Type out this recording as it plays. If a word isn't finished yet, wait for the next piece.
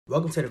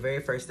Welcome to the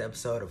very first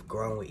episode of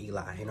Growing with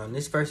Eli. And on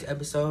this first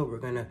episode, we're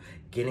going to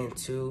get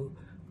into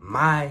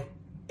my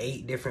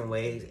 8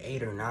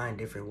 or 9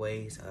 different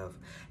ways of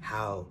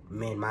how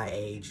men my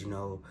age,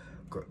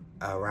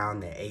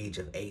 around the age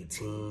of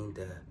 18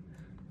 to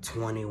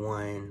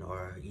 21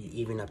 or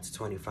even up to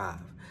 25.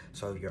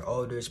 So if you're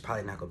older, it's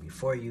probably not going to be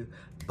for you.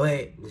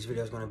 But this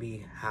video is going to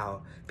be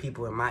how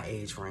people in my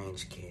age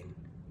range can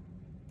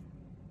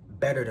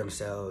better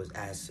themselves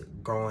as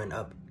growing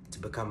up to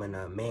becoming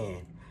a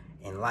man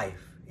in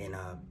life and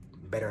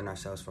bettering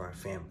ourselves for our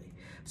family.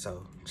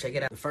 So check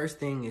it out. The first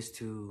thing is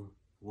to,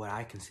 what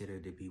I consider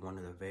to be one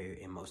of the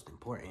very and most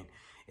important,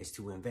 is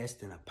to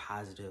invest in a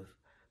positive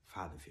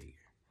father figure.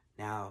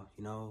 Now,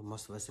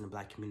 most of us in the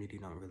Black community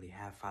don't really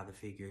have father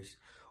figures,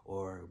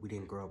 or we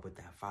didn't grow up with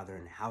that father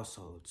in the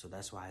household. So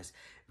that's why it's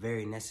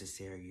very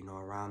necessary,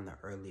 around the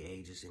early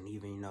ages. And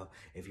even,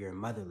 if you're a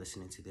mother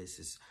listening to this,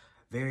 it's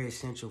very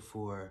essential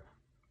for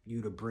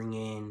you to bring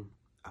in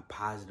a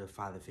positive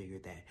father figure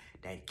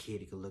that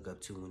kid can look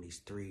up to when he's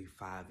 3,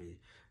 5,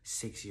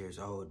 6 years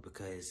old,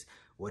 because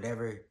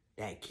whatever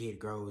that kid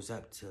grows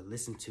up to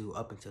listen to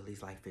up until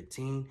he's like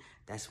 15,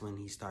 that's when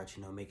he starts,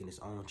 making his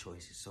own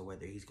choices. So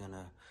whether he's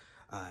gonna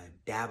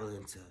dabble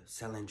into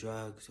selling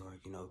drugs or,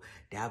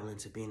 dabble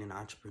into being an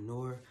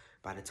entrepreneur,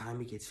 by the time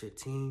he gets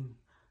 15,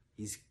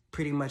 he's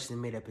pretty much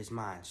made up his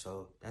mind.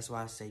 So that's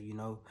why I say,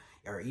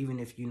 or even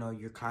if,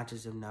 you're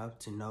conscious enough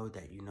to know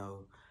that,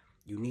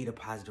 you need a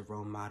positive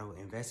role model,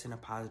 invest in a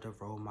positive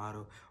role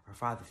model or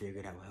father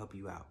figure that will help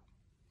you out.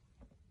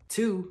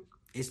 2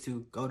 is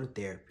to go to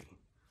therapy.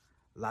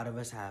 A lot of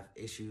us have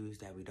issues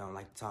that we don't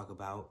like to talk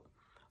about,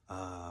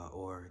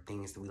 or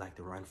things that we like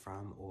to run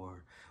from,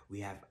 or we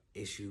have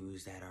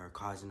issues that are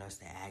causing us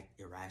to act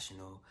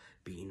irrational,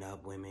 beating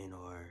up women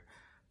or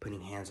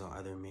putting hands on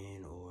other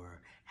men,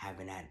 or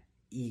having that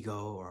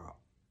ego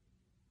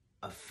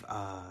or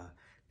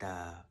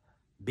the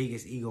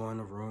biggest ego in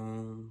the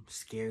room,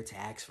 scared to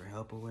ask for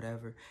help or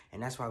whatever.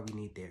 And that's why we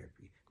need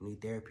therapy. We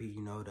need therapy,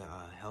 to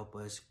help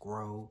us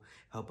grow,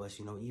 help us,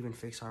 even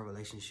fix our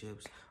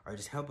relationships, or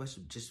just help us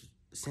just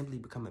simply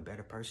become a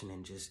better person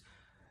and just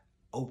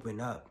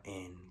open up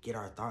and get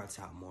our thoughts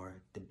out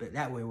more.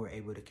 That way we're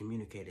able to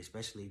communicate,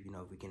 especially if,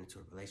 if we get into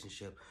a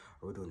relationship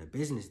or we're doing a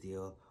business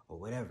deal or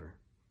whatever.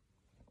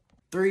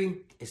 3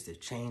 is to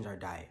change our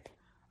diet.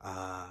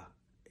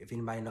 If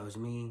anybody knows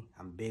me,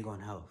 I'm big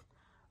on health.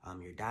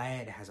 Your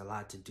diet has a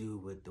lot to do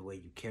with the way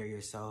you carry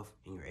yourself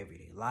in your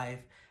everyday life,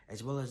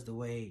 as well as the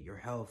way your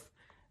health,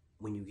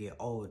 when you get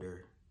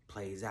older,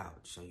 plays out.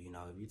 So,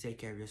 if you take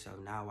care of yourself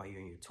now while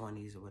you're in your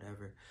 20s or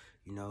whatever,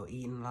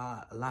 eating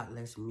a lot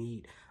less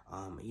meat,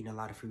 eating a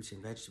lot of fruits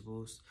and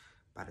vegetables,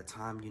 by the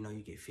time,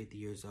 you get 50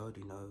 years old,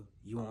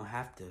 you won't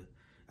have to,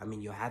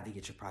 you'll have to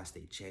get your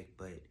prostate checked,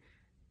 but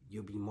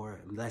you'll be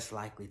less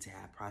likely to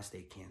have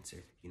prostate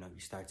cancer. You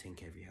start taking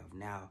care of your health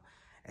now,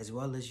 as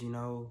well as,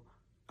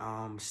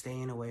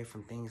 staying away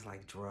from things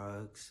like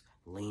drugs,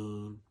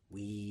 lean,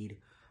 weed,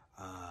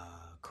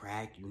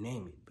 crack, you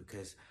name it.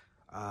 Because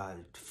the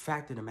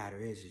fact of the matter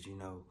is,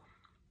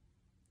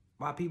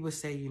 while people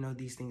say,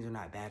 these things are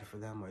not bad for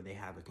them or they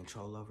have a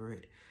control over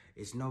it,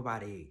 it's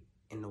nobody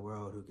in the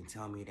world who can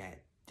tell me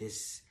that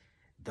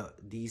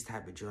these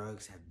type of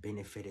drugs have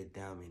benefited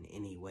them in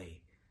any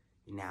way.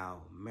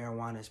 Now,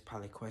 marijuana is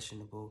probably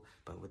questionable,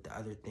 but with the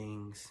other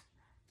things,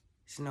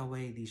 there's no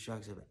way these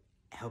drugs have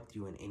helped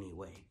you in any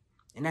way.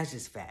 And that's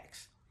just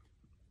facts.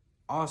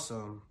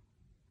 Also,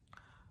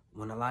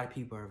 when a lot of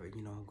people are,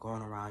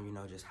 going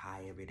around, just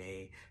high every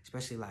day,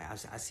 especially like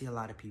I see a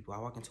lot of people, I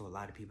walk into a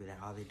lot of people that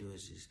all they do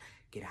is just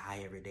get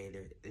high every day,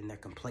 they're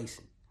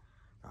complacent.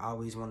 They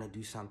always want to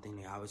do something.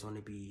 They always want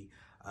to be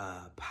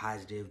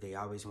positive. They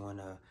always want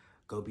to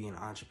go be an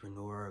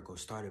entrepreneur or go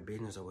start a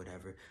business or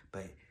whatever.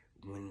 But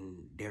when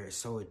they're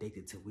so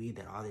addicted to weed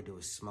that all they do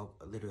is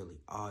smoke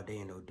literally all day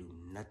and they'll do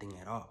nothing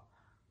at all.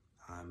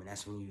 And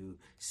that's when you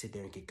sit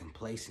there and get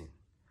complacent.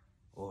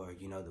 Or,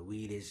 the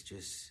weed is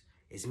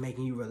it's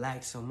making you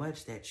relax so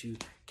much that you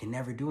can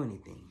never do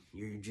anything.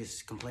 You're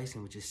just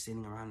complacent with just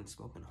sitting around and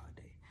smoking all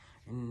day.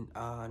 And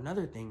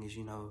another thing is,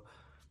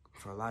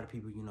 for a lot of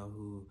people,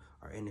 who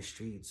are in the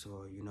streets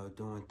or,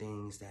 doing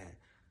things that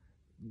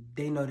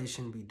they know they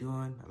shouldn't be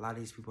doing, a lot of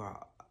these people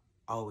are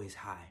always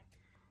high.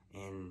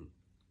 And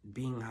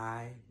being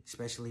high,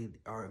 especially,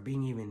 or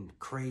being even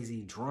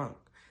crazy drunk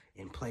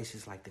in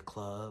places like the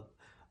club,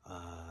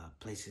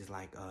 places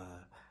like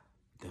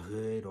the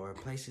hood, or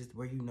places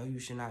where you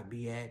should not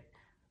be at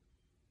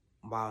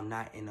while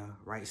not in a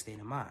right state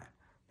of mind.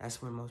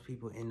 That's where most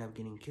people end up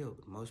getting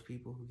killed. Most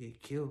people who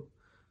get killed,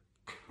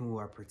 who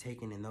are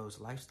partaking in those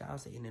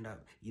lifestyles, they ended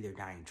up either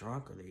dying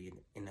drunk or they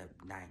end up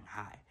dying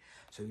high.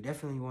 So you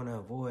definitely want to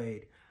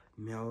avoid,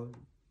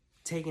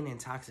 taking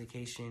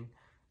intoxication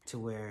to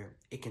where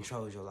it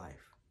controls your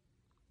life.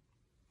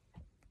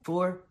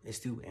 4 is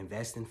to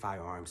invest in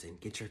firearms and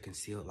get your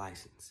concealed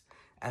license,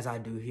 as I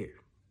do here.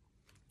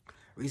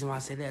 Reason why I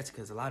say that is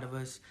because a lot of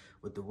us,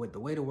 with the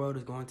way the world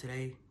is going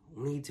today,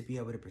 we need to be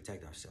able to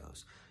protect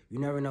ourselves. You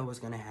never know what's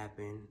going to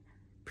happen.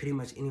 Pretty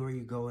much anywhere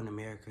you go in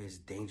America is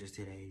dangerous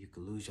today. You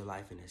could lose your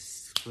life in a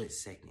split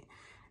second.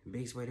 The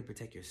biggest way to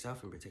protect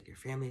yourself and protect your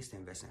family is to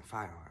invest in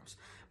firearms.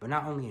 But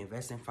not only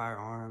invest in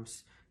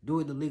firearms, do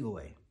it the legal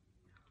way.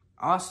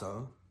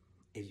 Also,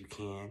 if you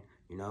can,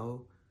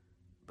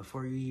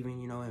 before you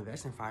even,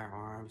 invest in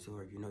firearms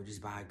or,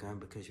 just buy a gun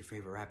because your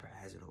favorite rapper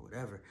has it or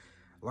whatever,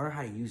 learn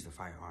how to use the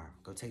firearm.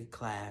 Go take a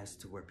class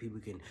to where people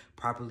can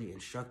properly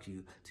instruct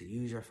you to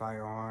use your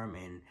firearm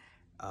and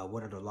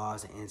what are the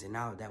laws and ins and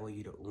outs. That way,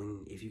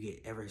 if you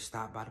get ever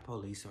stopped by the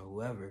police or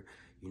whoever,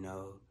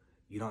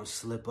 you don't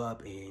slip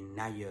up and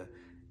now you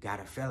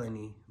got a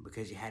felony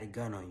because you had a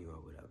gun on you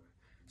or whatever.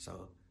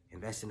 So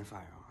invest in the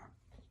firearm.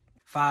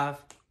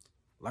 5,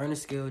 learn a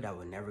skill that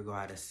will never go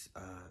out of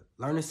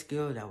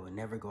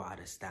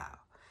style.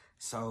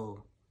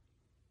 So,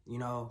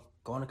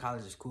 going to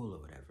college is cool or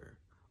whatever,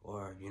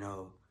 or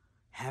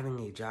having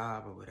a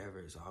job or whatever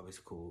is always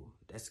cool.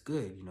 That's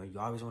good. You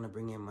always want to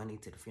bring in money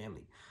to the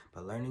family.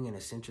 But learning an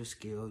essential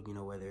skill,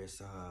 whether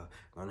it's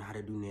learning how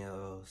to do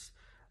nails,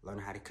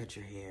 learning how to cut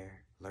your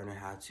hair, learning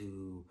how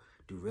to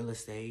do real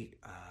estate,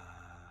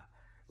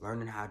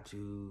 learning how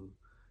to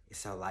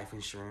sell life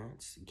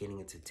insurance, getting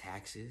into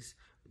taxes.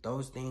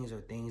 Those things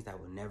are things that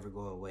will never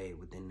go away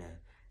within the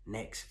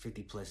next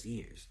 50 plus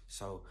years.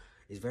 So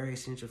it's very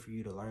essential for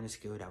you to learn a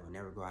skill that will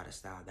never go out of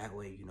style. That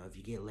way, if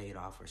you get laid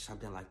off or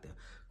something like the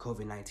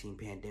COVID-19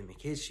 pandemic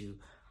hits you,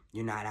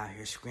 you're not out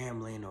here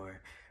scrambling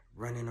or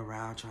running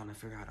around trying to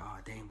figure out, oh,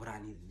 dang, what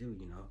I need to do,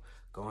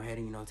 Go ahead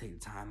and, take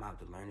the time out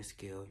to learn a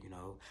skill,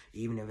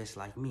 even if it's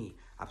like me.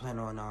 I plan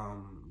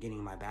on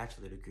getting my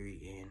bachelor degree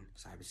in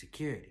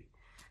cybersecurity.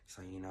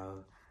 So,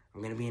 I'm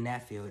going to be in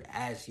that field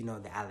as,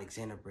 the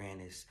Alexander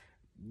brand is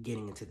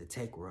getting into the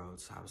tech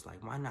world. So I was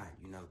like, why not,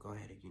 go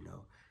ahead and,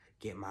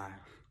 get my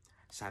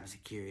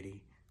cybersecurity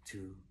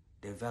to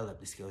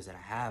develop the skills that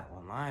I have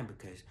online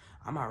because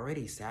I'm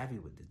already savvy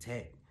with the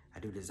tech. I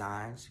do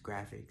designs,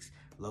 graphics,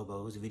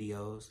 logos,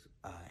 videos,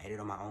 edit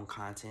on my own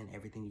content.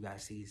 Everything you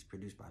guys see is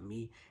produced by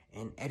me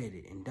and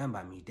edited and done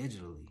by me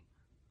digitally.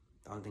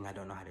 The only thing I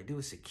don't know how to do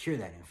is secure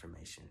that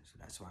information. So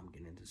that's why I'm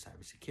getting into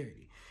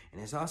cybersecurity.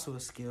 And it's also a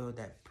skill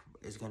that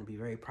is going to be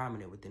very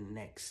prominent within the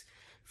next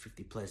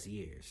 50 plus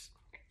years.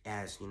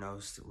 As,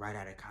 right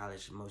out of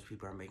college, most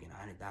people are making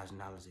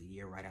 $100,000 a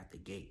year right out the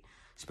gate,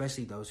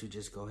 especially those who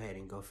just go ahead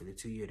and go for the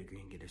 2-year degree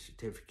and get a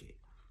certificate.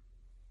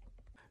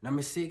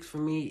 Number 6 for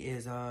me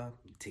is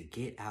to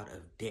get out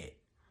of debt.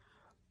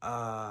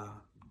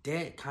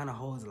 Debt kind of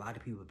holds a lot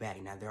of people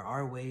back. Now, there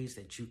are ways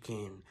that you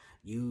can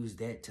use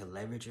debt to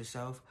leverage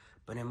yourself,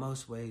 but in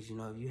most ways,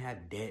 if you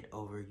have debt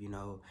over, you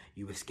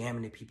were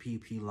scamming the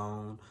PPP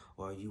loan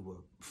or you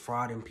were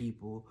frauding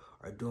people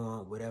or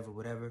doing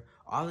whatever,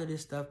 all of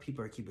this stuff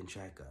people are keeping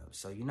track of.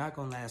 So you're not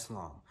going to last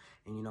long.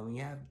 And, when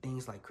you have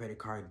things like credit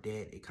card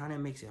debt, it kind of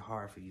makes it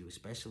hard for you,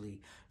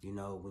 especially,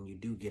 when you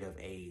do get of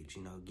age,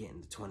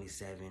 getting to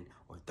 27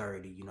 or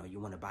 30, you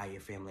want to buy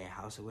your family a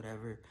house or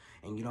whatever,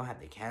 and you don't have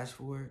the cash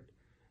for it.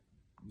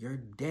 Your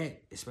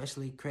debt,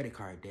 especially credit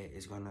card debt,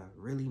 is going to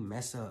really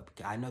mess up.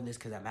 I know this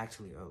because I'm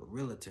actually a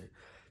realtor.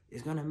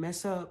 It's going to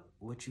mess up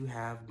what you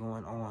have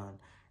going on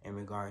in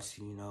regards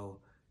to,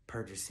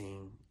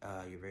 purchasing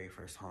your very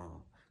first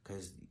home.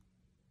 Because,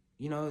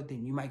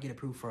 then you might get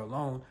approved for a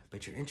loan,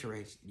 but your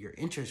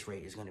interest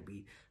rate is going to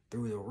be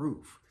through the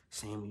roof.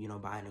 Same,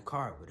 buying a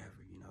car or whatever,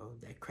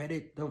 that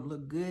credit don't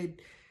look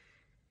good.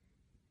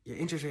 Your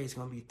interest rate is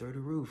going to be through the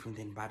roof. And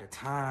then by the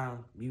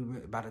time,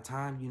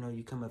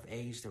 you come of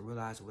age to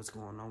realize what's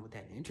going on with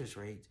that interest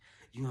rate,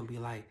 you're going to be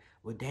like,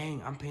 well,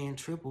 dang, I'm paying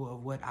triple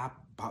of what I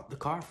bought the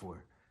car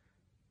for.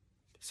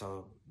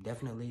 So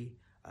definitely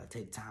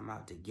take time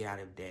out to get out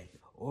of debt.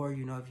 Or,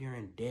 if you're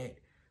in debt,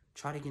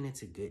 try to get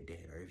into good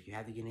debt. Or if you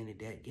have to get into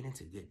debt, get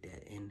into good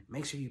debt. And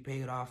make sure you pay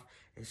it off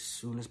as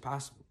soon as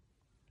possible.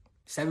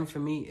 7 for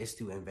me is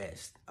to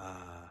invest.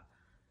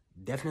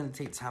 Definitely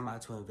take time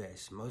out to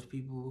invest. Most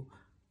people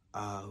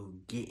who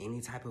get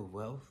any type of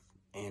wealth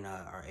and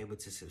are able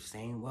to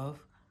sustain wealth,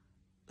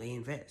 they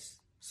invest.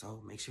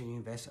 So make sure you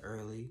invest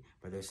early,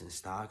 whether it's in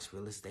stocks,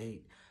 real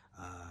estate,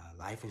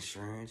 life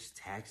insurance,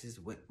 taxes,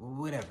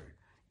 whatever.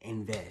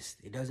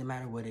 Invest. It doesn't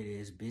matter what it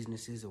is,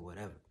 businesses or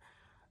whatever.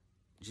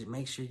 Just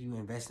make sure you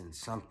invest in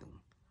something.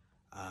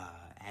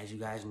 As you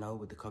guys know,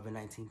 with the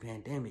COVID-19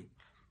 pandemic,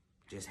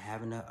 just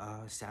having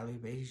a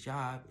salary-based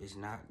job is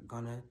not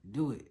gonna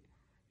do it.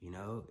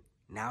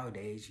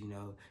 Nowadays,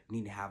 you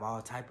need to have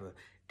all type of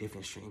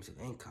different streams of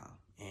income,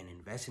 and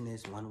investing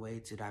is one way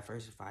to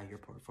diversify your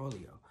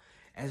portfolio.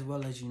 As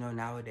well as,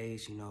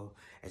 nowadays,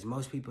 as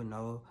most people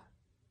know,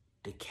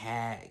 the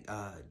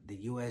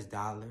US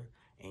dollar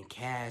and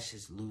cash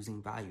is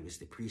losing value. It's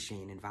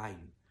depreciating in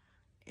value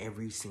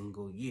every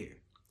single year.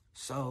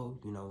 So,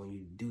 when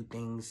you do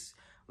things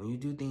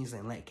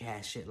and let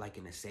cash sit like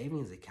in a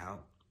savings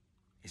account,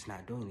 it's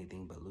not doing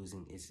anything but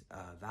losing its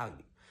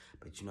value.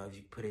 But, if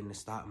you put it in the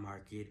stock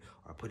market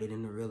or put it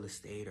in the real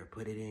estate or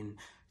put it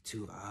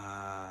into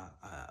a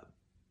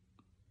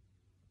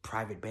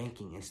private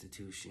banking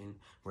institution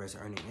where it's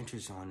earning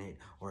interest on it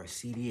or a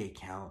CD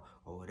account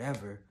or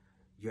whatever,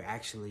 you're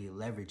actually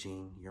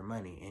leveraging your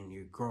money and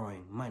you're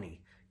growing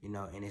money, you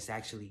know, and it's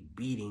actually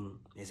beating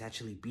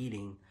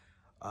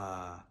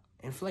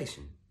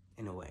inflation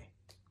in a way.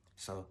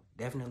 So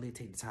definitely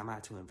take the time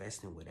out to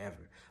invest in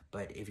whatever.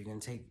 But if you're gonna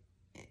take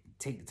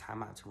the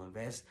time out to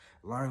invest,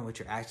 learn what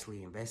you're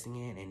actually investing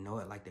in and know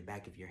it like the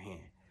back of your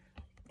hand.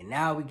 And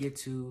now we get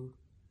to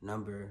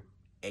number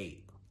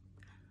 8.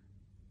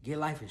 Get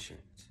life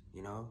insurance.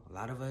 You know, a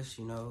lot of us,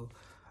 you know,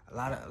 a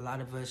lot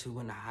of us who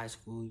went to high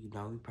school, you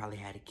know, we probably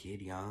had a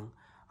kid young.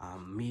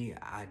 Me,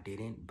 I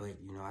didn't,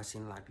 but you know, I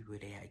seen a lot of people,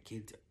 they had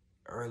kids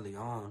early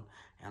on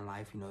in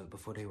life, you know,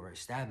 before they were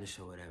established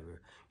or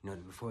whatever, you know,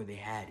 before they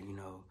had, you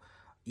know,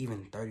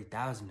 even $30,000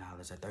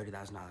 or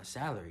 $30,000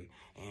 salary.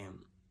 And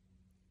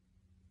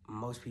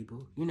most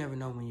people, you never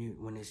know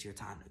when it's your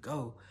time to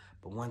go.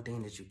 But one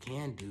thing that you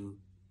can do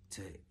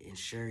to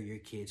ensure your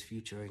kid's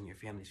future and your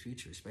family's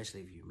future,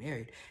 especially if you're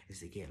married, is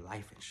to get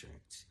life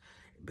insurance.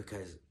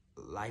 Because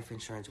life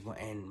insurance,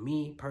 and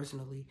me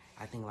personally,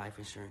 I think life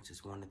insurance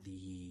is one of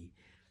the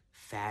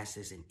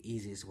fastest and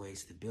easiest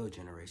ways to build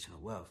generational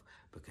wealth.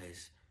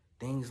 Because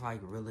things like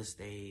real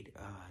estate,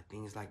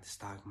 things like the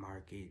stock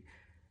market,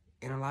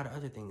 and a lot of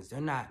other things, they're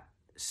not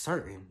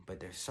certain, but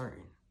they're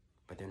certain.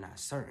 But they're not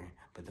certain.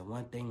 But the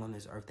one thing on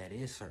this earth that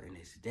is certain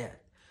is death.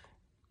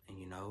 And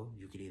you know,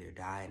 you could either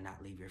die and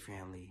not leave your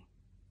family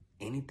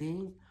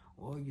anything,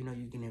 or you know,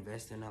 you can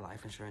invest in a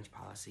life insurance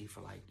policy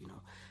for like, you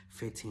know,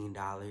 $15,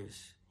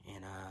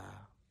 and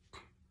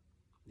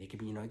it could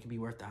be, you know, it could be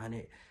worth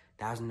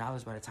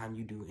 $100,000 by the time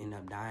you do end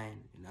up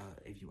dying. You know,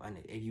 if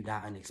you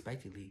die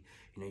unexpectedly,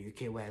 you know, your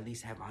kid will at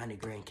least have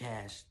 $100,000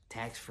 cash,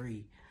 tax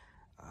free,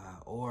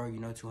 or you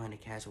know, 200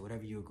 cash or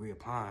whatever you agree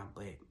upon.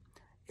 But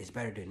it's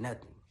better than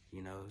nothing,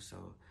 you know.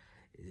 So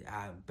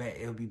I bet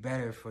it'll be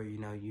better for, you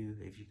know, you,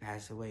 if you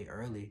pass away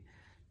early,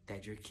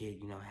 that your kid,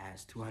 you know,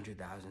 has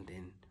 200,000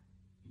 than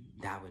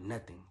die with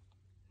nothing,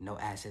 no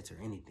assets or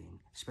anything.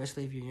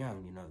 Especially if you're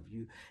young, you know, if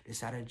you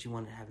decided that you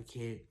want to have a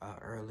kid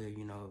earlier,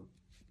 you know,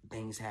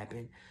 things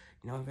happen,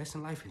 you know, invest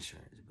in life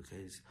insurance,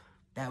 because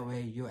that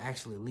way you'll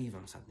actually leave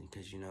them something.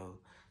 Because you know,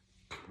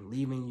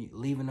 leaving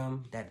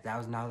them that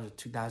 $1,000,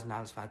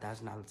 $2,000,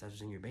 $5,000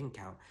 that's in your bank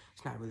account,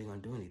 it's not really gonna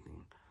do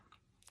anything.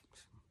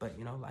 But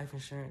you know, life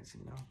insurance,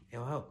 you know,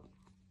 it'll help.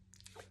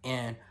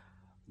 And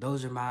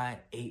those are my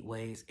 8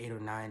 or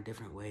 9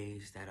 different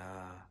ways that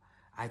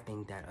I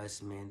think that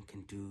us men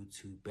can do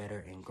to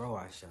better and grow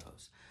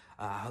ourselves.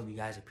 I hope you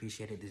guys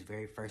appreciated this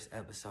very first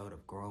episode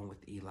of Growing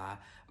with Eli.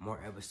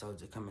 More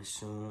episodes are coming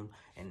soon,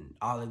 and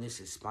all of this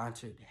is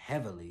sponsored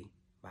heavily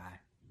by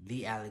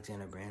The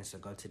Alexander Brand, so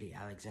go to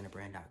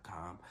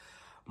thealexanderbrand.com.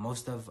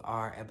 Most of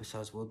our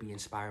episodes will be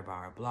inspired by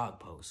our blog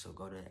posts, so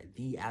go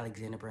to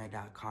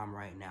thealexanderbrand.com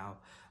right now.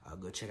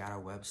 Go check out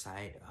our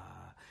website.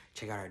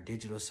 Check out our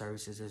digital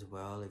services as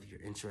well if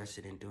you're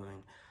interested in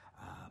doing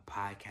a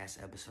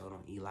podcast episode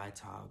on Eli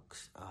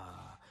Talks,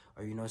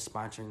 or, you know,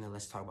 sponsoring the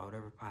Let's Talk About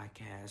Whatever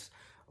podcast,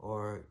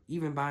 or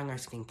even buying our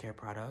skincare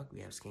product. We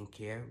have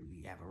skincare,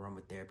 we have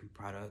aromatherapy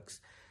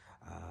products,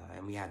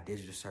 and we have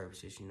digital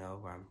services, you know,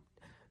 where I'm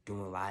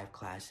doing live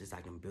classes.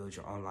 I can build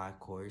your online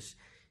course,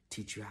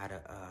 teach you how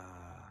to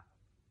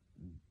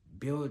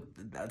build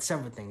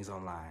several things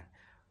online.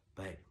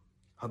 But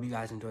hope you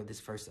guys enjoyed this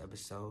first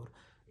episode.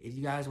 If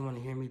you guys want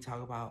to hear me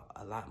talk about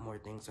a lot more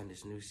things on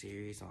this new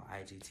series on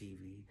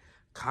IGTV,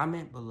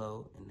 comment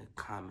below in the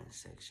comment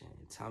section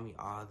and tell me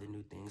all the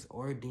new things,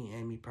 or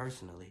DM me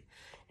personally,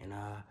 and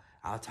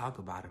I'll talk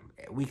about them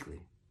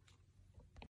weekly.